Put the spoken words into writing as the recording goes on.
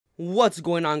What's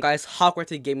going on, guys? Hawkward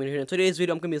Gaming here. In today's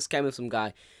video, I'm gonna be scamming some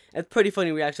guy. It's pretty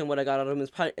funny reaction what I got out of him.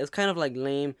 It's kind of like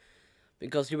lame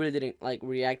because he really didn't like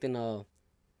react in a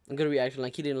good reaction.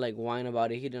 Like he didn't like whine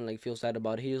about it. He didn't like feel sad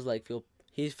about it. He was like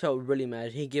he felt really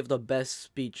mad. He gave the best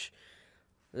speech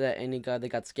that any guy that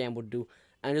got scammed would do.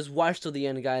 And just watch till the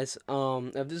end, guys.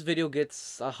 If this video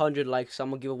gets 100 likes, I'm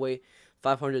gonna give away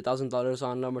 $500,000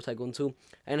 on Lumber Tycoon 2.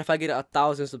 And if I get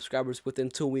 1,000 subscribers within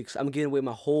 2 weeks, I'm giving away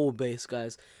my whole base,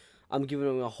 guys. I'm giving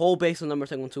away a whole base on Lumber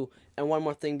Tycoon 2. And one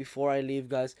more thing before I leave,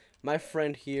 guys. My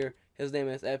friend here, his name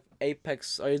is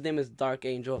his name is Dark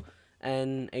Angel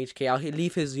and HK. I'll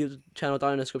leave his YouTube channel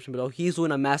down in the description below. He's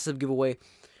doing a massive giveaway.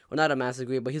 Well, not a massive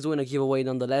giveaway, but he's doing a giveaway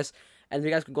nonetheless. And you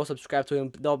guys can go subscribe to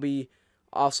him. That'll be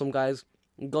awesome, guys.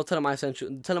 Go tell him I sent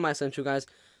you. Tell him I sent you, guys.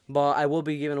 But I will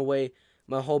be giving away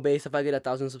my whole base if I get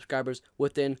 1,000 subscribers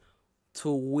within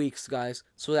 2 weeks, guys.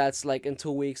 So that's like in 2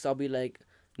 weeks. I'll be like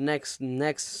next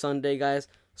Sunday, guys.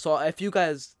 So if you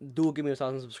guys do give me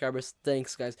 1,000 subscribers,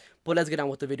 thanks, guys. But let's get on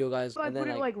with the video, guys. So I and put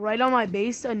then, it like right on my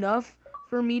base enough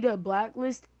for me to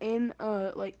blacklist and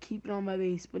like keep it on my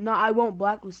base. But no, I won't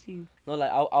blacklist you. No,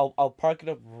 like I'll park it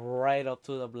up right up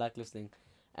to the blacklisting,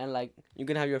 and like you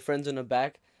can have your friends in the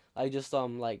back. Like just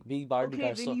like big Barbie Okay,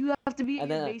 guys. then So you have to be at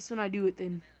and your then base when I do it.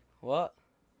 Then what?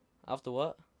 After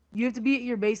what? you have to be at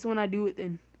your base when I do it.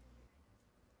 Then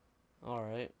All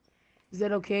right. is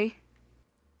that okay?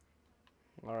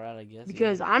 All right, I guess.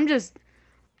 Because yeah. I'm just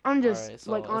Alright,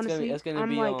 so like honestly, it's gonna I'm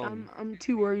be like I'm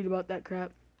too worried about that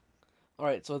crap.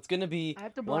 Alright, so it's gonna be I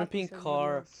have to one blacklist pink everybody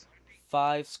car, else.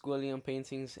 5 squillion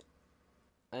paintings,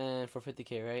 and for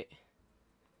 50k, right?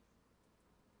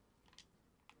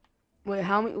 Wait,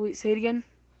 how many? Wait, say it again.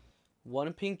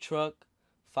 One pink truck,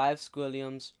 5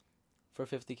 squillions, for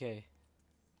 50k.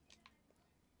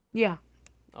 Yeah.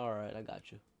 Alright, I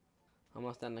got you. I'm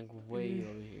gonna stand like way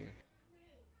over here.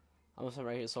 I'm gonna stand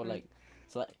right here. So like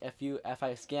if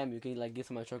I scam you, can like get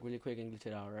to my truck really quick and get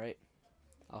it out, right?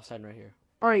 I'll stand right here.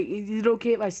 All right. Is it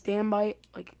okay if I stand by it,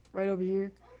 like right over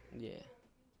here? Yeah.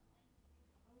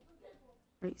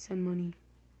 Right. Send money.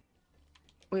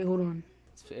 Wait, hold on.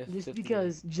 Just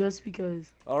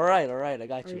because. All right, I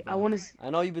got you. Right, I want to. I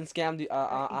know you've been scammed.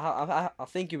 I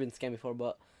think you've been scammed before,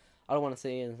 but I don't want to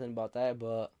say anything about that.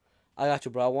 But I got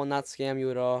you, bro. I will not scam you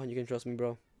at all. You can trust me,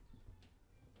 bro.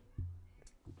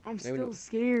 I'm still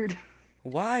scared.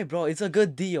 Why, bro? It's a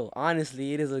good deal.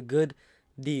 Honestly, it is a good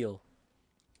deal.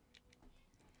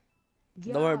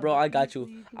 Yeah, Don't worry, bro. I got you.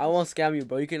 can I won't scam you,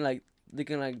 bro. You can like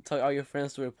tell all your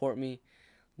friends to report me.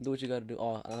 Do what you gotta do.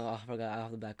 Oh, I forgot. I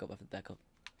have to back up.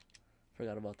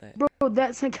 Forgot about that. Bro,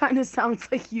 that kind of sounds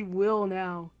like you will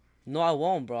now. No, I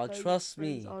won't, bro. Like, Trust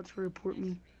me. I'll to report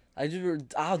me. I'll do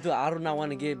it. I do not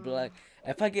want to get like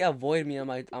if I get avoid me on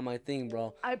my thing,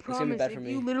 bro. I It's gonna be promise. bad If for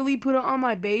me. you literally put it on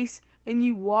my base and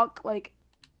you walk like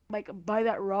by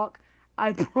that rock,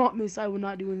 I promise I will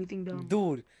not do anything dumb.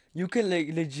 Dude, you can like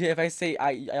legit. If I scam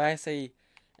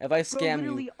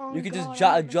literally, you, on you can God, just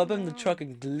I'm jump in the messing truck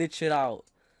and glitch it out.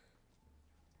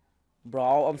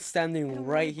 Bro, I'm I standing don't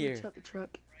right wanna here. glitch out the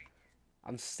truck.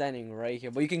 I'm standing right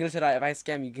here. But you can glitch it out. If I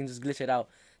scam you, you can just glitch it out.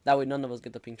 That way none of us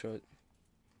get the pink truck.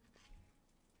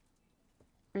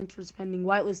 Thanks for spending.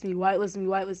 Whitelist me. Whitelist me.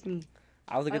 Whitelist me.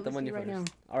 I have to get the Whitelist money me right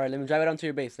first. now. Alright, let me drive it onto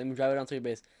your base.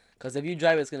 Because if you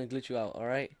drive it, it's going to glitch you out.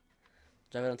 Alright?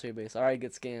 Drive it onto your base. Alright,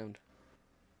 get scammed.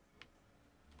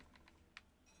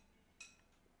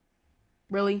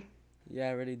 Really?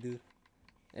 Yeah, really, dude.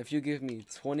 If you give me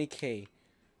 20k,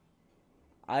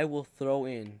 I will throw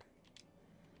in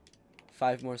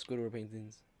 5 more Squidward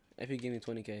paintings. If you give me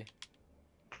 20k.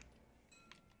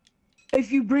 If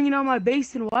you bring it on my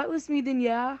base and whitelist me, then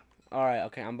yeah. Alright,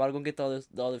 okay. I'm about to go get the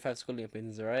other 5 Squidward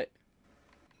paintings, alright?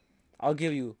 I'll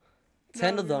give you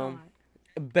 10 of them.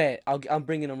 Bet. I'm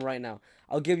bringing them right now.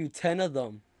 I'll give you 10 of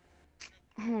them.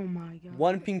 Oh my god.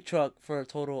 1 pink truck for a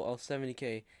total of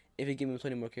 70k. If you give me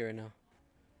 20 more k right now.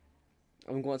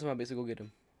 I'm going to my base to go get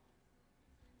them.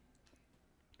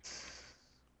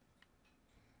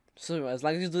 So as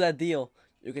long as you do that deal,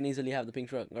 you can easily have the pink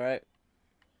truck, alright?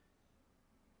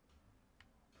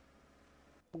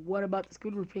 What about the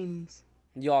Squidward paintings?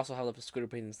 You also have the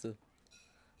Squidward paintings too.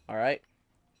 Alright?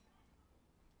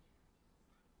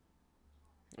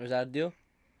 Is that a deal?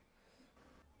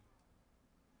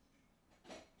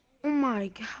 Oh my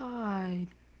god.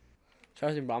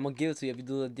 Trust me, bro. I'm gonna give it to you if you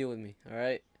do the deal with me,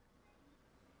 alright?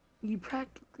 You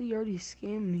practically already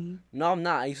scammed me. No, I'm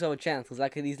not. You still have a chance, because I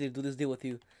could easily do this deal with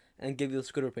you and give you the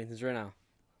Squidward paintings right now.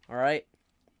 Alright?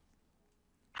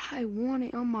 I want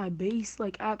it on my base,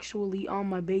 like actually on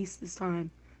my base this time.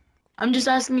 I'm just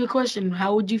asking you a question.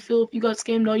 How would you feel if you got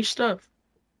scammed all your stuff?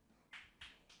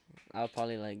 I'll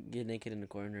probably like get naked in the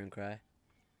corner and cry.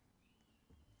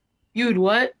 You'd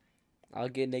what? I'll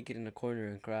get naked in the corner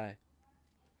and cry.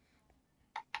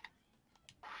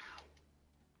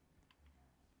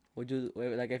 Would you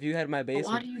like if you had my base?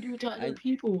 Why do you do it to other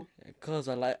people? Cause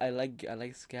I like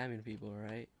scamming people,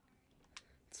 right?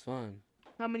 It's fun.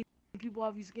 How many people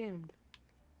have you scammed?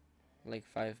 Like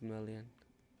 5 million.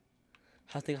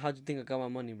 How'd you think I got my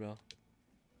money, bro?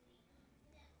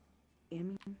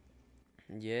 Scamming?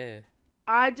 Yeah.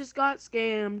 I just got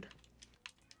scammed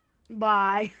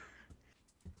by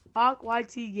Hawk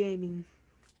YT Gaming.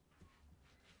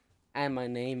 And my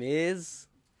name is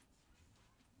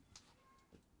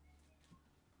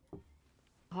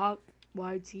Hawk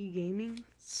YT Gaming.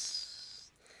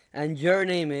 and your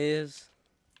name is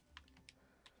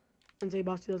And say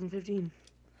Boss 2015.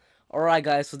 Alright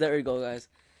guys, so there we go guys.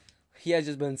 He has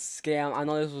just been scammed. I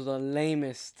know this was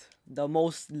the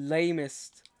most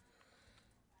lamest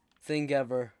thing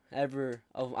ever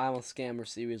of I'm a Scammer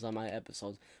series on my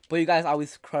episodes. But you guys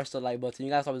always crush the like button.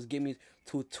 You guys always get me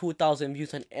to 2,000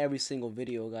 views on every single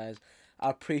video, guys. I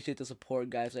appreciate the support,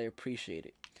 guys. I appreciate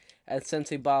it. And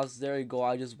Sensei Boss, there you go.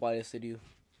 I just whitelisted you.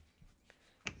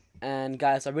 And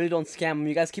guys, I really don't scam him.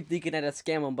 You guys keep thinking that I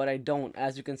scam him, but I don't.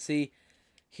 As you can see,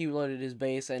 he reloaded his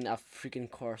base, and a freaking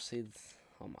course he's,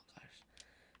 oh my gosh.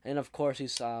 And of course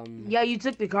he's Yeah, you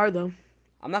took the car though.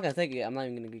 I'm not gonna take it. I'm not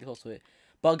even gonna get close to it.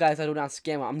 But guys, I do not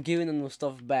scam him. I'm giving them the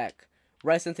stuff back.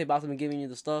 Right, Sensei Boss, I've been giving you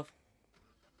the stuff.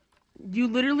 You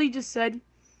literally just said,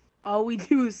 all we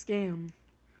do is scam.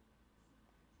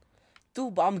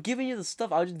 Dude, but I'm giving you the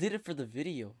stuff. I just did it for the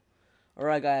video.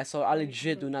 Alright, guys, so I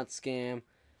legit do not scam.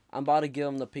 I'm about to give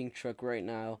him the pink truck right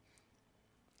now.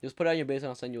 Just put it on your base and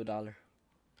I'll send you $1.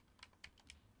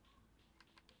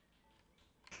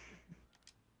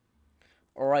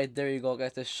 Alright, there you go,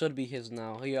 guys. This should be his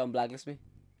now. Here, blacklist me.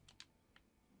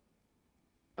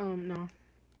 No.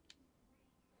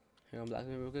 Here, blacklist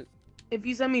me real quick. If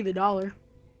you send me the $1.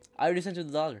 I already sent you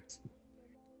the $1.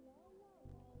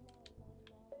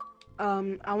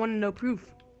 I want to know proof.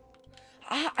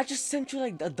 I just sent you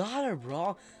like $1,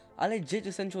 bro. I legit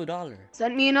just sent you $1.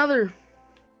 Send me another.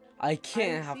 I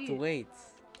can't have to wait.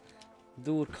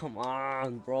 Dude, come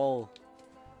on, bro.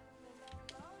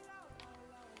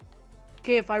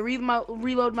 Okay, if I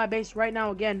reload my base right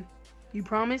now again, you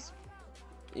promise?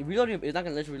 It's not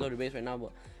gonna let you reload your base right now,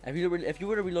 but if you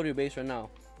were to reload your base right now,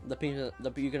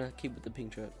 you're gonna keep with the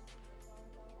pink truck.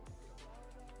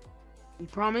 You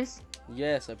promise?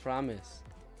 Yes, I promise.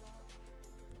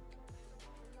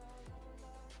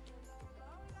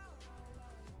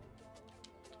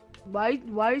 Why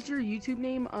is your YouTube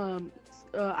name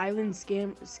Island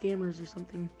Scammers or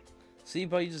something? See,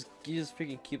 bro, you just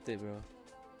freaking kept it, bro.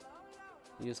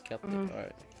 You just kept it. All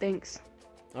right. Thanks.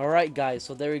 All right, guys.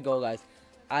 So there we go, guys.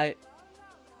 Guys,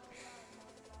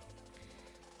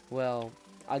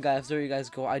 there you guys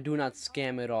go. I do not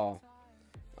scam at all.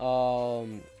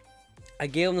 I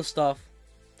gave him the stuff,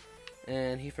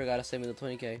 and he forgot to send me the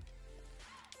 20K.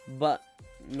 But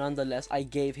nonetheless, I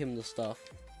gave him the stuff,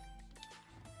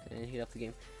 and he left the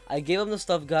game. I gave him the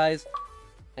stuff, guys,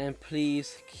 and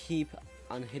please keep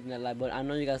on hitting that like button. I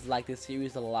know you guys like this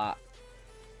series a lot,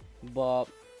 but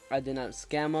I did not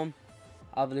scam him.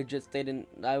 I've legit stated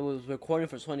I was recording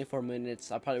for 24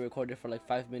 minutes. I probably recorded for like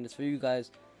 5 minutes for you guys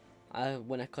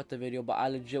when I cut the video, but I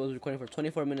legit was recording for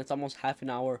 24 minutes, almost half an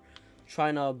hour,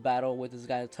 trying to battle with this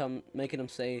guy, making him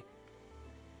say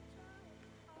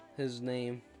his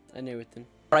name and everything.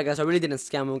 Alright, guys, I really didn't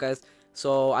scam him, guys.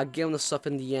 So I gave him the stuff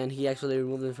in the end. He actually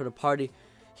removed him from the party.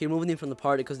 He removed him from the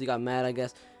party because he got mad, I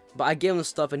guess. But I gave him the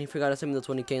stuff, and he forgot to send me the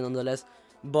 20K nonetheless.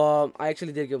 But I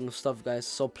actually did give him the stuff, guys.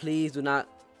 So please do not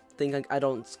think I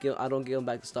don't give him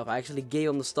back the stuff. I actually gave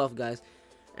him the stuff, guys.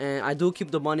 And I do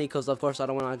keep the money because, of course, I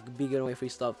don't want to be giving away free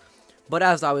stuff. But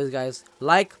as always, guys,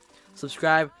 like,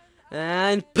 subscribe,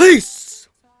 and peace!